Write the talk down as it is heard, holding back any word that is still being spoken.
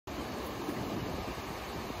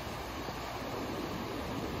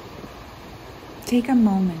Take a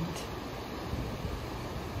moment.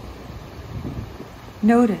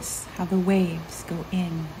 Notice how the waves go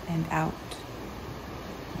in and out.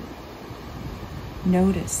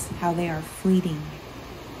 Notice how they are fleeting,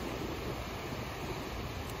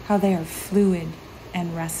 how they are fluid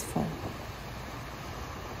and restful.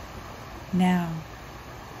 Now,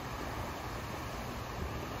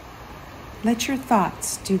 let your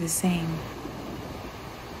thoughts do the same.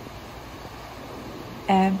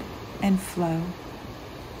 Ebb and flow,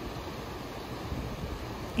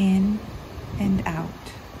 in and out.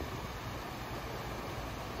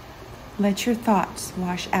 Let your thoughts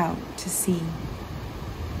wash out to sea.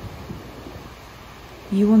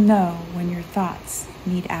 You will know when your thoughts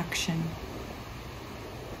need action.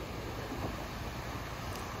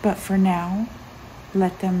 But for now,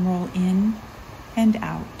 let them roll in and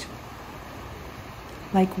out,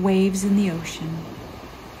 like waves in the ocean.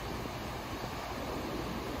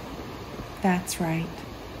 That's right.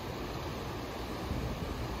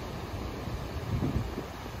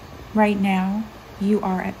 Right now, you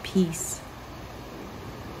are at peace.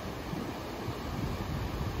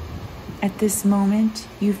 At this moment,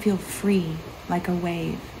 you feel free like a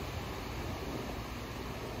wave.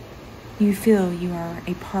 You feel you are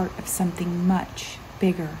a part of something much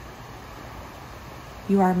bigger.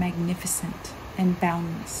 You are magnificent and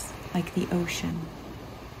boundless like the ocean.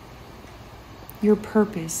 Your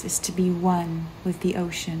purpose is to be one with the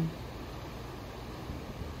ocean,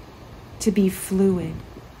 to be fluid,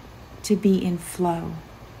 to be in flow,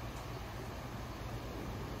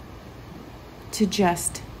 to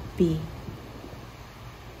just be.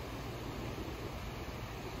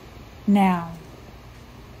 Now,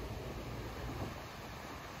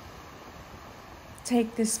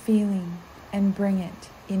 take this feeling and bring it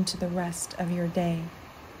into the rest of your day.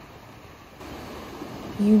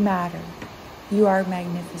 You matter. You are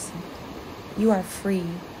magnificent. You are free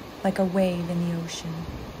like a wave in the ocean.